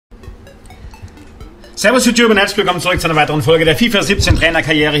Servus YouTube und herzlich willkommen zurück zu einer weiteren Folge der FIFA 17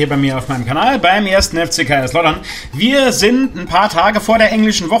 Trainerkarriere hier bei mir auf meinem Kanal beim 1.Fc Kaiserslautern. Wir sind ein paar Tage vor der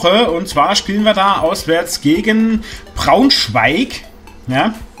englischen Woche und zwar spielen wir da auswärts gegen Braunschweig.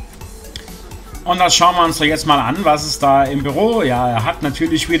 Ja. Und das schauen wir uns doch jetzt mal an, was ist da im Büro. Ja, er hat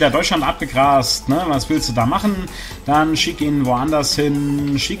natürlich wieder Deutschland abgegrast. Ne? Was willst du da machen? Dann schick ihn woanders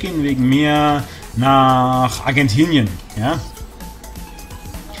hin. Schick ihn wegen mir nach Argentinien. Ja.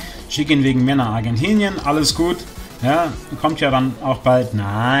 Schick ihn wegen mir nach Argentinien. Alles gut. Ja, kommt ja dann auch bald.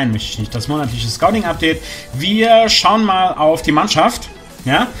 Nein, möchte ich nicht. Das monatliche Scouting-Update. Wir schauen mal auf die Mannschaft.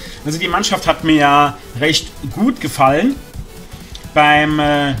 Ja, also die Mannschaft hat mir ja recht gut gefallen beim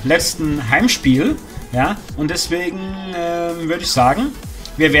letzten Heimspiel, ja, und deswegen würde ich sagen,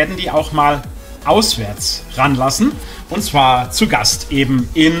 wir werden die auch mal auswärts ranlassen, und zwar zu Gast eben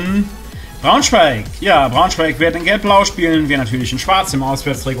in Braunschweig. Ja, Braunschweig wird in Gelb-Blau spielen, wir natürlich in Schwarz im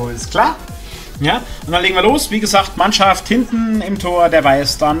Auswärtstrikot, ist klar. Ja, und dann legen wir los. Wie gesagt, Mannschaft hinten im Tor, der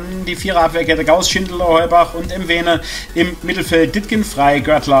Weiß, dann die Viererabwehrkette Gauss, Schindler, Heubach und Mwene. Im Mittelfeld Ditkin, Frei,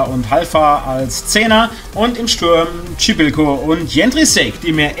 Görtler und Halfa als Zehner. Und im Sturm Cibilko und Jendrisek,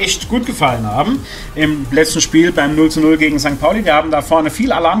 die mir echt gut gefallen haben. Im letzten Spiel beim 0:0 gegen St. Pauli. Wir haben da vorne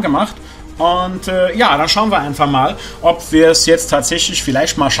viel Alarm gemacht. Und ja, dann schauen wir einfach mal, ob wir es jetzt tatsächlich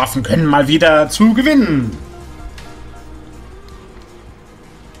vielleicht mal schaffen können, mal wieder zu gewinnen.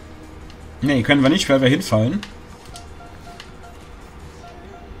 Ne, können wir nicht, weil wir hinfallen.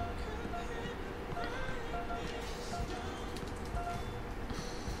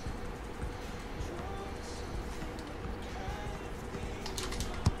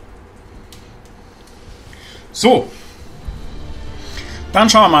 So. Dann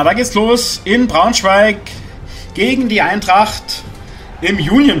schauen wir mal, da geht's los in Braunschweig gegen die Eintracht im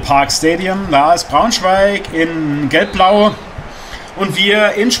Union Park Stadium. Da ist Braunschweig in Gelb-Blau. Und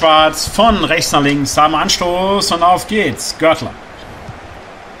wir in Schwarz von rechts nach links haben Anstoß und auf geht's. Görtler.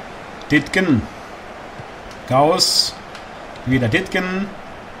 Ditken. Gauss. Wieder Ditken.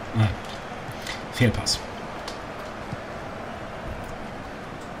 Fehlpass.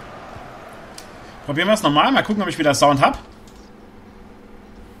 Probieren wir es nochmal. Mal gucken, ob ich wieder Sound habe.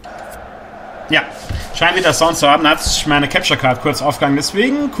 Ja, scheint wieder Sound zu haben. Da hat sich meine Capture Card kurz aufgegangen.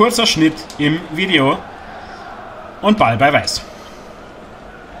 Deswegen kurzer Schnitt im Video. Und Ball bei Weiß.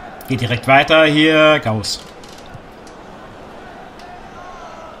 Geht direkt weiter hier. Gauss.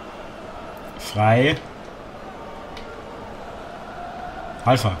 Frei.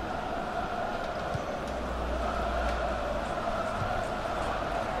 Alpha.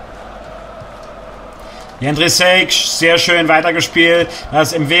 Jendrisek, sehr schön weitergespielt.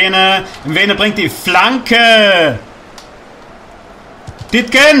 Das ist Mwene. Mwene bringt die Flanke.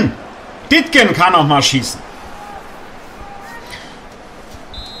 Ditken. Ditken kann auch mal schießen.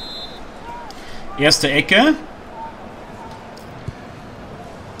 Erste Ecke.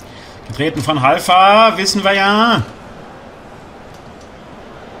 Getreten von Halfa, wissen wir ja.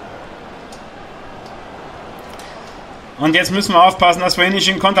 Und jetzt müssen wir aufpassen, dass wir hier nicht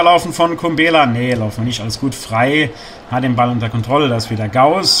in den Konter laufen von Kumbela. Nee, laufen wir nicht. Alles gut. Frei. Hat den Ball unter Kontrolle. Das ist wieder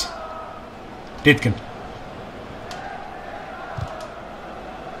Gauss. Ditken.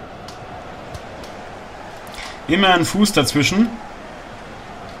 Immer ein Fuß dazwischen.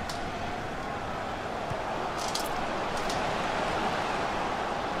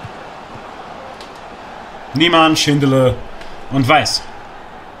 Niemann, Schindele und Weiß.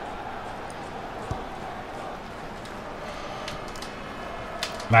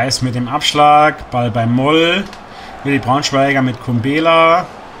 Weiß mit dem Abschlag. Ball bei Moll. Will die Braunschweiger mit Kumbela.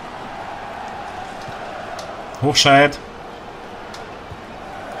 Hochscheid.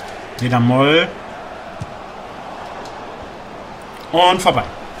 Wieder Moll. Und vorbei.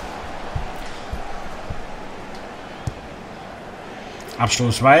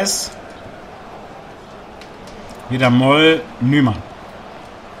 Abstoß Weiß. Wieder Moll, Nümann.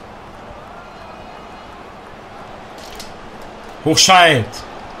 Hochscheid.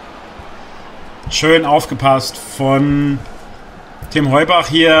 Schön aufgepasst von Tim Heubach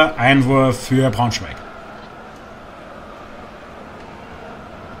hier. Einwurf für Braunschweig.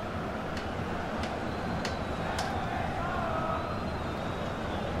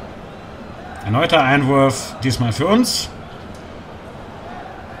 Erneuter Einwurf, diesmal für uns.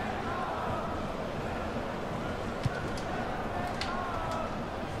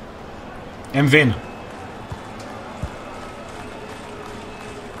 Mwene.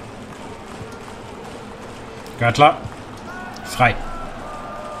 Görtler. Frei.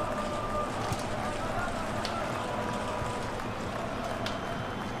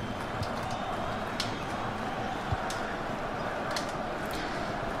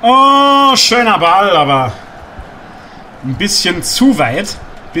 Oh, schöner Ball, aber ein bisschen zu weit,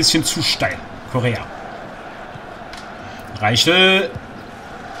 ein bisschen zu steil. Korea. Reichel.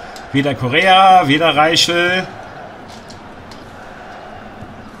 Wieder Korea, wieder Reichel.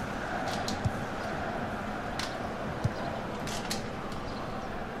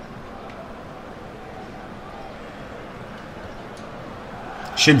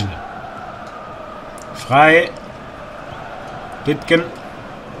 Schindel. Frei. Ditken.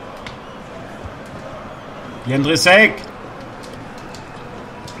 Jendrisek.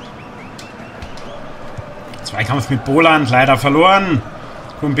 Zweikampf mit Boland, leider verloren.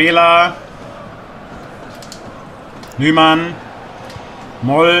 Kumbela. Nümann.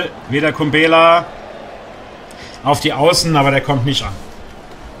 Moll. Wieder Kumbela. Auf die Außen, aber der kommt nicht an.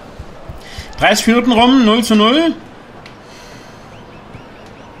 30 Minuten rum, 0:0.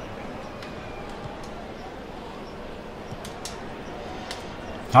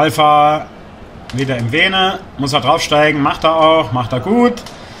 Halfa wieder im Vene, muss er draufsteigen, macht er auch, macht er gut.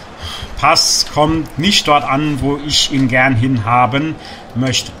 Pass kommt nicht dort an, wo ich ihn gern hinhaben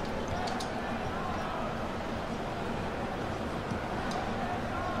möchte.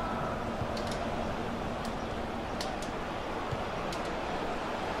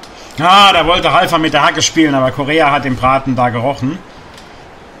 Ah, da wollte Halfa mit der Hacke spielen, aber Korea hat den Braten da gerochen.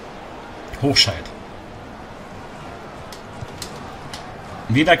 Hochscheid.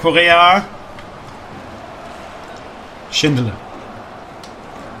 Wieder Korea. Schindele.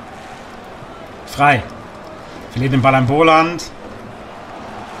 Frei. Verliert den Ball an Boland.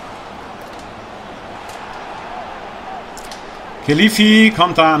 Khelifi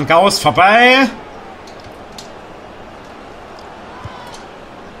kommt da an Gauss vorbei.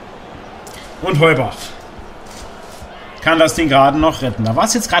 Und Heubach kann das Ding gerade noch retten. Da war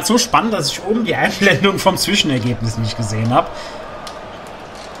es jetzt gerade so spannend, dass ich oben die Einblendung vom Zwischenergebnis nicht gesehen habe.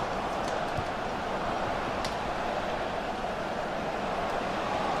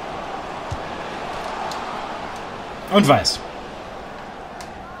 Und weiß.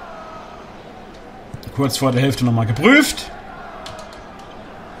 Kurz vor der Hälfte nochmal geprüft.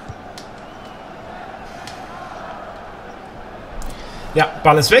 Ja,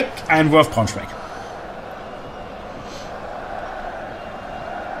 Ball ist weg. Einwurf Braunschweig.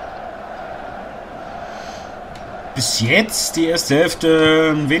 Bis jetzt die erste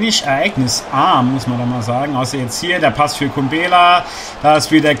Hälfte ein wenig ereignisarm, muss man da mal sagen. Außer jetzt hier der Pass für Kumbela. Da ist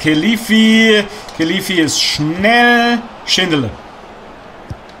wieder Khelifi. Khelifi ist schnell. Schindele.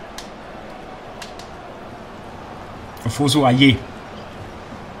 Fosu Aye.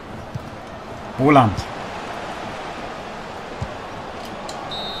 Boland.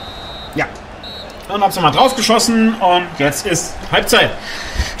 Ja. Und hab's nochmal drauf geschossen und jetzt ist Halbzeit.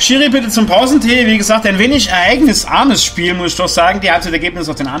 Schiri bitte zum Pausentee. Wie gesagt, ein wenig ereignisarmes Spiel, muss ich doch sagen. Die Halbzeitergebnis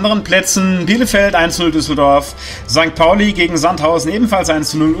auf den anderen Plätzen. Bielefeld 1:0 Düsseldorf. St. Pauli gegen Sandhausen ebenfalls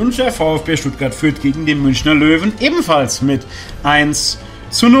 1:0. Und der VfB Stuttgart führt gegen die Münchner Löwen ebenfalls mit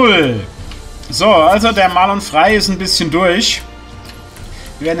 1:0. So, also der Marlon Frey ist ein bisschen durch.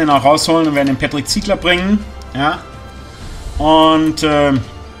 Wir werden ihn auch rausholen und werden den Patrick Ziegler bringen. Ja. Und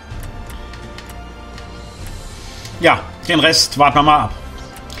ja, den Rest warten wir mal ab.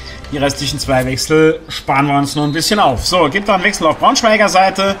 Die restlichen 2 Wechsel sparen wir uns noch ein bisschen auf. So, gibt da einen Wechsel auf Braunschweiger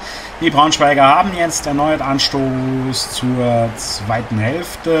Seite. Die Braunschweiger haben jetzt erneut Anstoß zur zweiten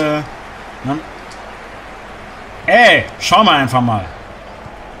Hälfte. Ja. Ey, schauen wir einfach mal.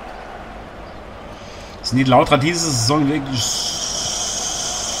 Sind die Lauter diese Saison wirklich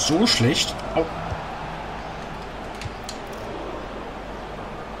so schlecht? Oh.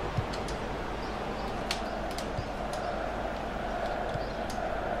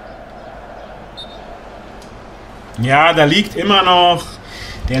 Ja, der liegt immer noch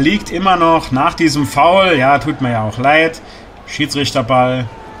nach diesem Foul. Ja, tut mir ja auch leid. Schiedsrichterball.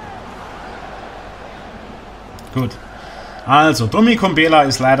 Gut. Also, Domi Kumbela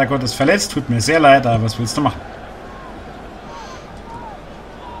ist leider Gottes verletzt. Tut mir sehr leid, aber was willst du machen?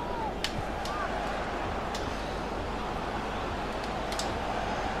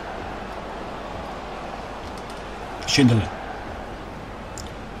 Schindele.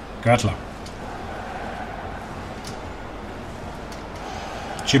 Görtler.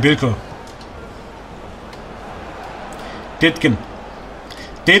 Schibilko. Ditken.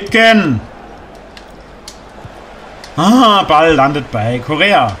 Ditken! Ah, Ball landet bei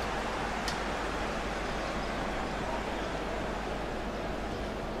Korea.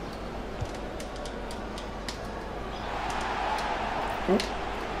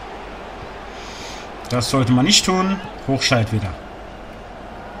 Das sollte man nicht tun. Hochscheid wieder.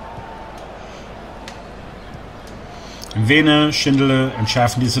 Vene, Schindele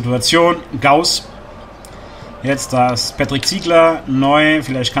entschärfen die Situation. Gauss. Jetzt das Patrick Ziegler. Neu.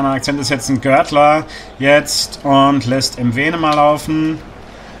 Vielleicht kann er Akzente setzen. Görtler. Jetzt. Und lässt Vene mal laufen.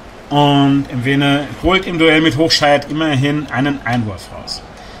 Und Vene holt im Duell mit Hochscheid immerhin einen Einwurf raus.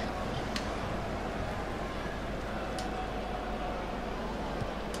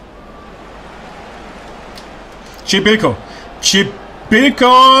 Chibilko.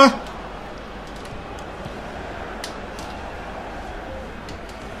 Chibilko.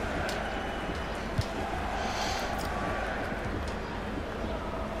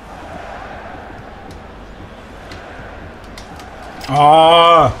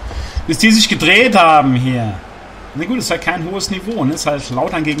 Oh, bis die sich gedreht haben hier. Na gut, ist halt kein hohes Niveau, ne? Ist halt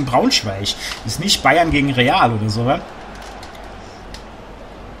Lautern gegen Braunschweig. Ist nicht Bayern gegen Real oder so, wa?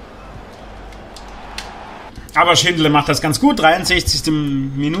 Aber Schindele macht das ganz gut. 63.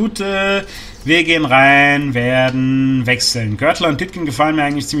 Minute. Wir gehen rein, werden wechseln. Görtler und Dittgen gefallen mir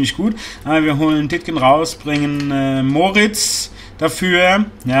eigentlich ziemlich gut. Aber wir holen Dittgen raus, bringen Moritz dafür.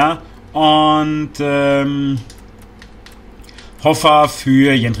 Ja. Und Hoffer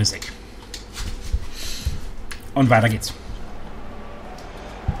für Jendrisek. Und weiter geht's.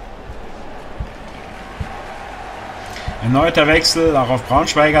 Erneuter Wechsel, auch auf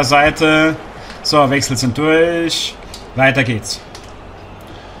Braunschweiger Seite. So, Wechsel sind durch. Weiter geht's.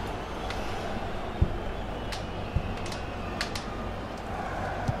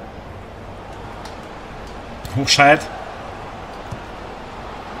 Hochscheid.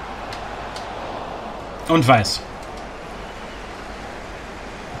 Und Weiß.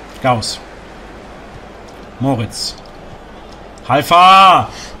 Gauss. Moritz. Halfa!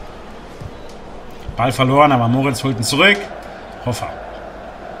 Ball verloren, aber Moritz holt ihn zurück. Hoffer.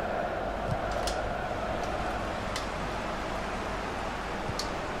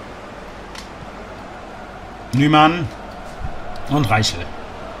 Nümann und Reichel.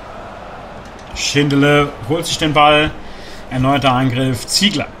 Schindele holt sich den Ball. Erneuter Angriff.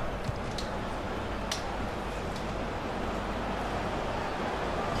 Ziegler.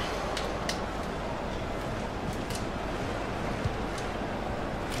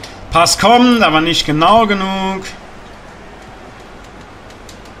 Pass kommt, aber nicht genau genug.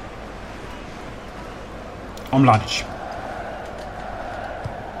 Omladic.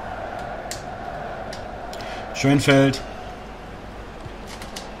 Schönfeld.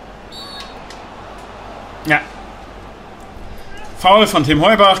 Ja. Foul von Tim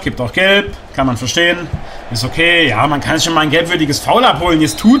Heubach, gibt auch Gelb. Kann man verstehen. Ist okay. Ja, man kann schon mal ein gelbwürdiges Foul abholen.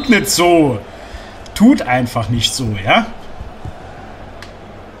 Es tut nicht so. Tut einfach nicht so, ja.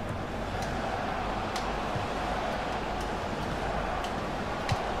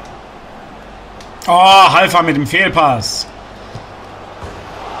 Oh, Halfa mit dem Fehlpass.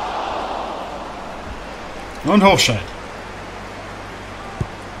 Und Hochscheid.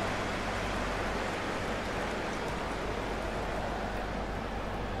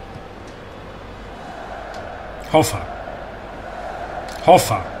 Hoffer.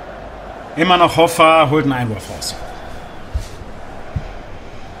 Hoffer. Immer noch Hoffer, holt einen Einwurf raus.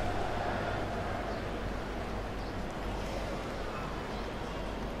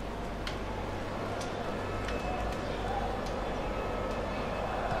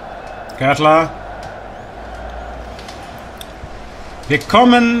 Görtler. Wir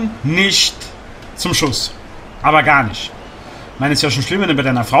kommen nicht zum Schuss. Aber gar nicht. Ich meine, es ist ja schon schlimm, wenn du bei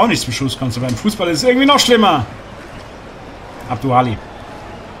deiner Frau nicht zum Schuss kommst. Aber beim Fußball ist es irgendwie noch schlimmer. Abduali.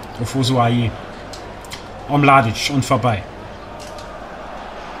 Ofosuayi. Omladic und vorbei.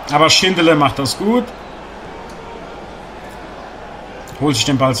 Aber Schindele macht das gut. Holt sich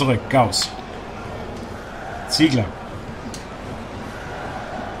den Ball zurück. Gauss. Ziegler.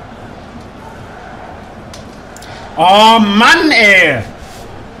 Oh Mann, ey!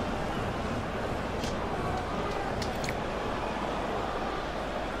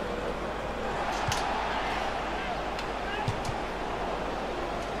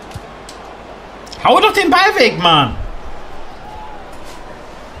 Hau doch den Ball weg, Mann!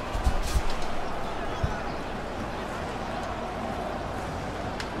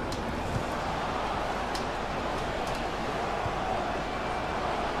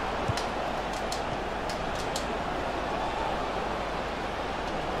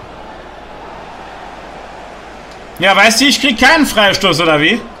 Ja, weißt du, ich krieg keinen Freistoß, oder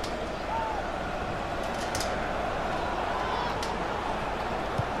wie?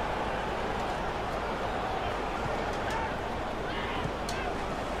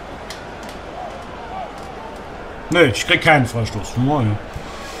 Nö, ich krieg keinen Freistoß.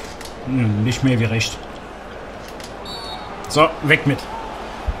 Nicht mehr wie recht. So, weg mit.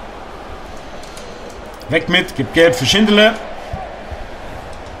 Weg mit, gibt Gelb für Schindele.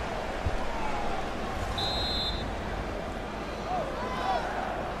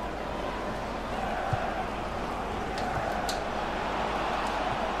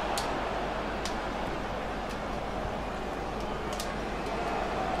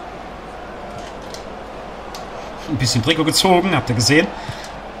 Ein bisschen Trikot gezogen, habt ihr gesehen.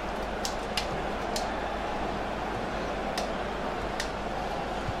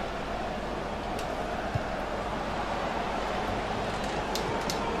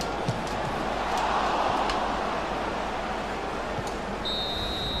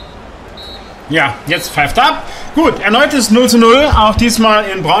 Ja, jetzt pfeift ab. Gut, erneutes 0:0, auch diesmal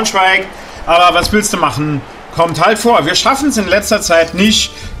in Braunschweig. Aber was willst du machen? Kommt halt vor. Wir schaffen es in letzter Zeit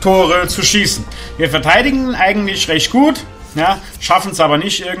nicht, Tore zu schießen. Wir verteidigen eigentlich recht gut, ja, schaffen es aber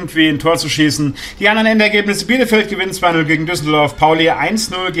nicht, irgendwie ein Tor zu schießen. Die anderen Endergebnisse: Bielefeld gewinnt 2:0 gegen Düsseldorf, Pauli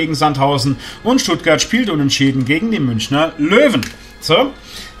 1:0 gegen Sandhausen und Stuttgart spielt unentschieden gegen die Münchner Löwen. So,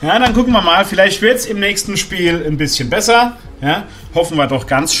 ja, dann gucken wir mal. Vielleicht wird es im nächsten Spiel ein bisschen besser. Ja, hoffen wir doch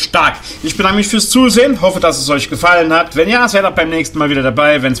ganz stark. Ich bedanke mich fürs Zusehen, hoffe, dass es euch gefallen hat. Wenn ja, seid auch beim nächsten Mal wieder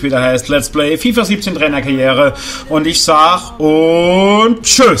dabei, wenn es wieder heißt Let's Play FIFA 17 Trainerkarriere. Und ich sag und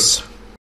tschüss.